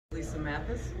Mr.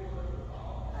 Mathis.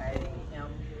 I am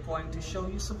going to show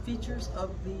you some features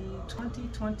of the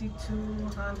 2022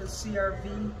 Honda CR-V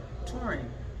Touring.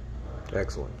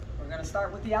 Excellent. We're going to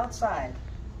start with the outside.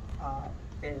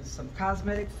 There's some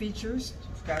cosmetic features.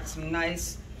 You've got some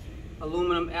nice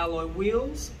aluminum alloy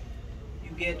wheels.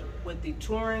 You get, with the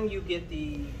Touring, you get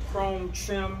the chrome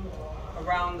trim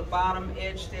around the bottom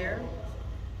edge there.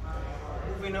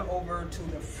 Moving over to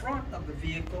the front of the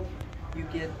vehicle, you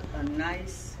get a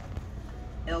nice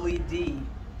LED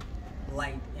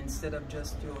light instead of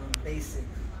just your basic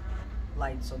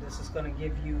light. So this is going to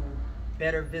give you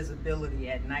better visibility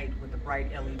at night with the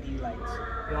bright LED lights.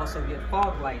 You also get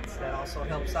fog lights that also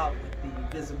helps out with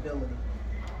the visibility.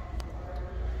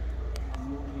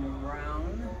 Moving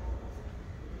around.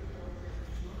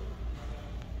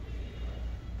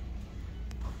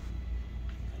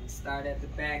 Start at the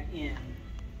back end.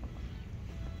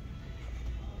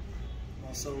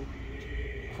 Also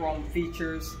chrome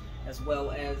features as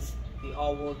well as the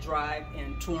all-wheel drive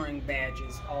and Touring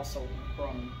badges also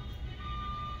chrome.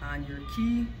 On your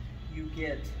key, you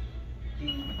get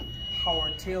the power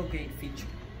tailgate feature.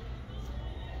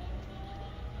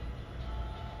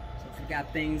 So if you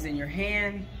got things in your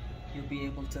hand, you'll be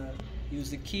able to use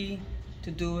the key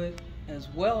to do it, as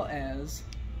well as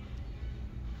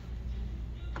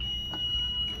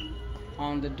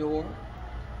on the door.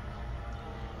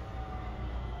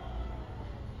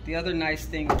 The other nice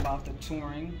thing about the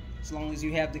Touring, as long as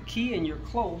you have the key and you're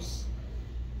close,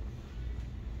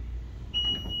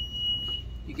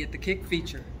 you get the kick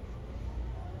feature.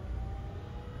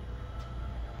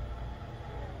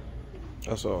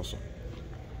 That's awesome.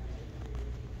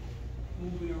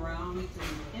 Moving around to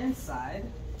the inside.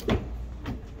 I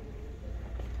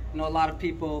know a lot of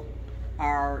people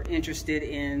are interested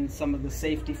in some of the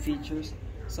safety features,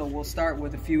 so we'll start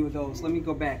with a few of those. Let me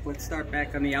go back. Let's start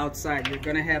back on the outside. You're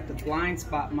going to have the blind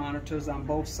spot monitors on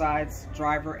both sides,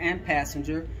 driver and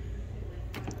passenger,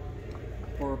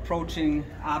 for approaching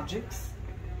objects.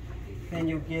 Then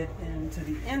you'll get into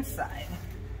the inside.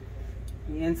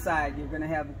 The inside, you're going to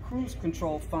have the cruise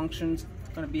control functions. It's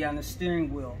going to be on the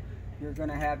steering wheel. You're going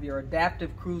to have your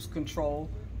adaptive cruise control,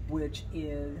 which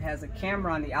has a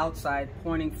camera on the outside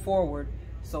pointing forward,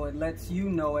 so it lets you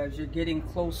know as you're getting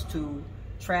close to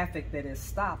traffic that is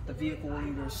stopped, the vehicle will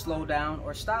either slow down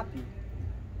or stop you.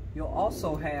 You'll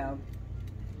also have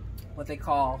what they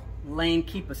call lane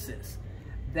keep assist.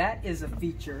 That is a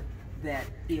feature that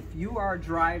if you are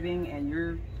driving and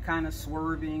you're kind of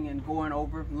swerving and going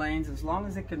over lanes, as long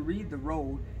as it can read the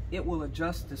road, it will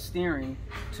adjust the steering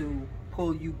to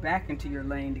pull you back into your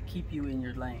lane to keep you in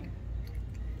your lane.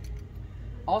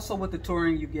 Also with the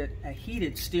Touring, you get a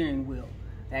heated steering wheel.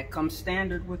 That comes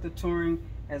standard with the Touring,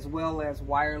 as well as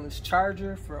wireless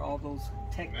charger for all those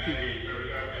tech people.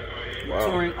 Wow. The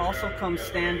Touring also comes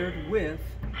standard with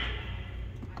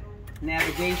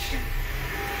navigation.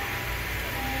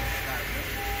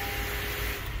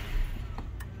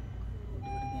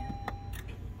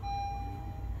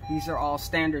 These are all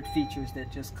standard features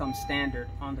that just come standard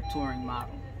on the Touring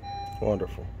model.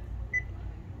 Wonderful.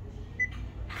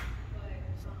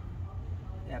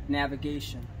 You have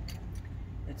navigation.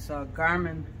 It's a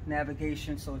Garmin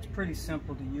navigation, so it's pretty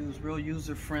simple to use, real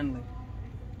user-friendly.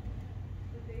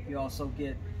 You also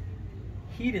get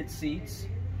heated seats,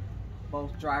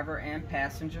 both driver and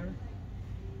passenger,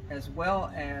 as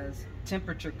well as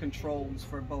temperature controls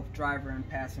for both driver and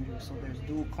passenger, so there's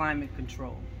dual climate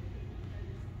control.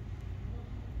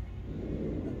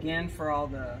 Again, for all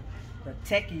the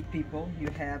techie people, you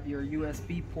have your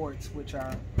USB ports, which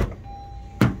are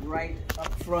right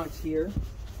up front here.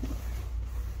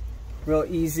 Real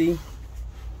easy,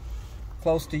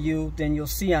 close to you. Then you'll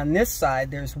see on this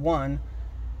side there's one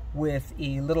with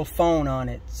a little phone on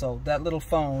it. So that little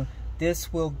phone,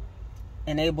 this will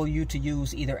enable you to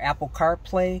use either Apple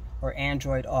CarPlay or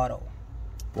Android Auto.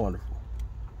 Wonderful.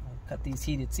 I'll cut these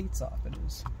heated seats off. It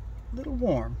is a little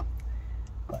warm,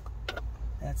 but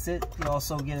that's it. You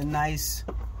also get a nice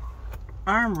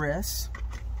armrest.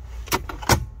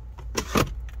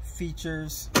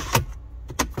 Features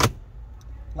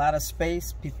a lot of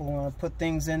space. People want to put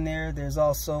things in there. There's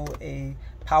also a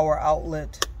power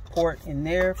outlet port in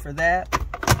there for that.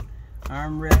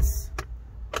 Armrest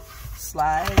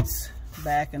slides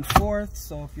back and forth,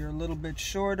 so if you're a little bit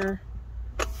shorter,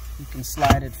 you can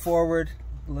slide it forward,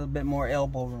 a little bit more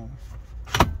elbow room.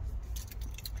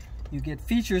 You get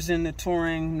features in the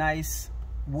Touring, nice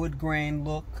wood grain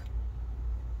look.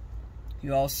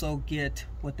 You also get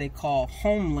what they call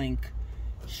Home Link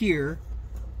here,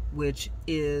 which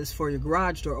is for your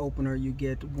garage door opener. You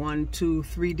get 1, 2,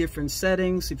 3 different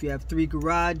settings. If you have 3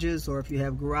 garages, or if you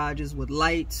have garages with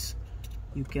lights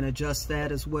You can adjust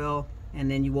that as well,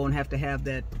 and then you won't have to have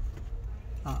that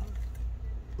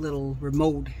little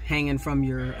remote hanging from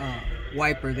your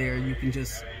wiper there. You can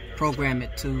just program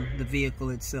it to the vehicle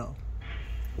itself.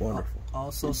 Wonderful.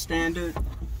 Also standard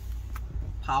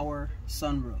power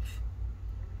sunroof.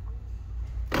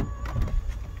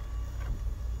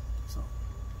 So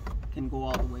it can go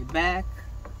all the way back,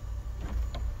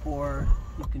 or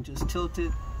you can just tilt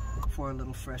it for a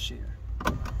little fresh air.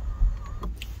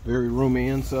 Very roomy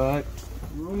inside.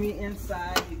 Roomy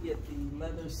inside. You get the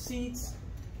leather seats.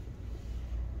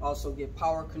 Also get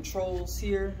power controls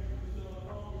here.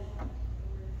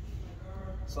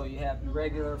 So you have your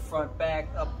regular front, back,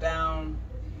 up, down.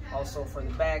 Also for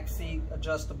the back seat,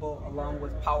 adjustable, along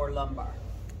with power lumbar.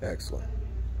 Excellent.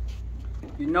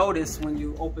 You notice when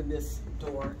you open this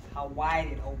door how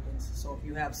wide it opens. So if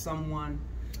you have someone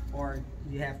or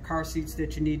you have car seats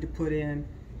that you need to put in,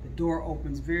 the door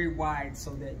opens very wide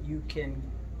so that you can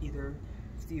either,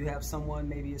 if you have someone,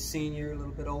 maybe a senior, a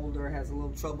little bit older, has a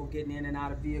little trouble getting in and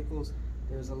out of vehicles,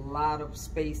 there's a lot of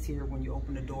space here when you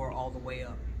open the door all the way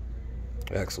up.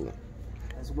 Excellent.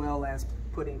 As well as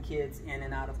putting kids in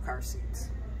and out of car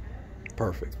seats.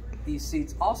 Perfect. These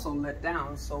seats also let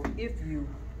down, so if you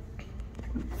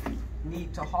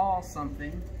need to haul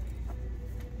something,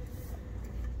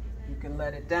 you can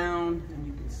let it down, and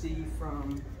you can see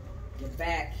from the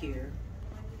back here,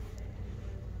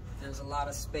 there's a lot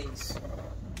of space,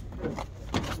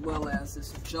 as well as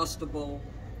this adjustable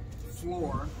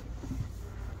floor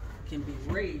can be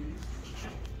raised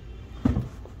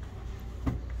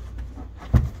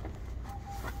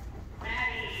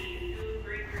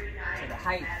to the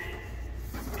height,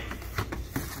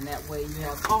 and that way you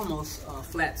have almost a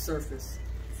flat surface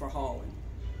for hauling.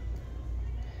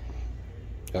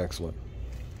 Excellent.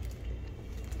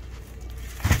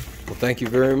 Well, thank you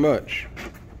very much.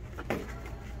 You're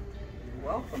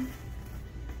welcome.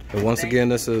 And once again,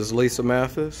 this is Lisa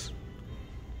Mathis,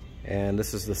 and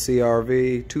this is the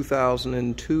CRV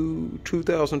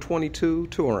 2022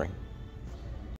 touring.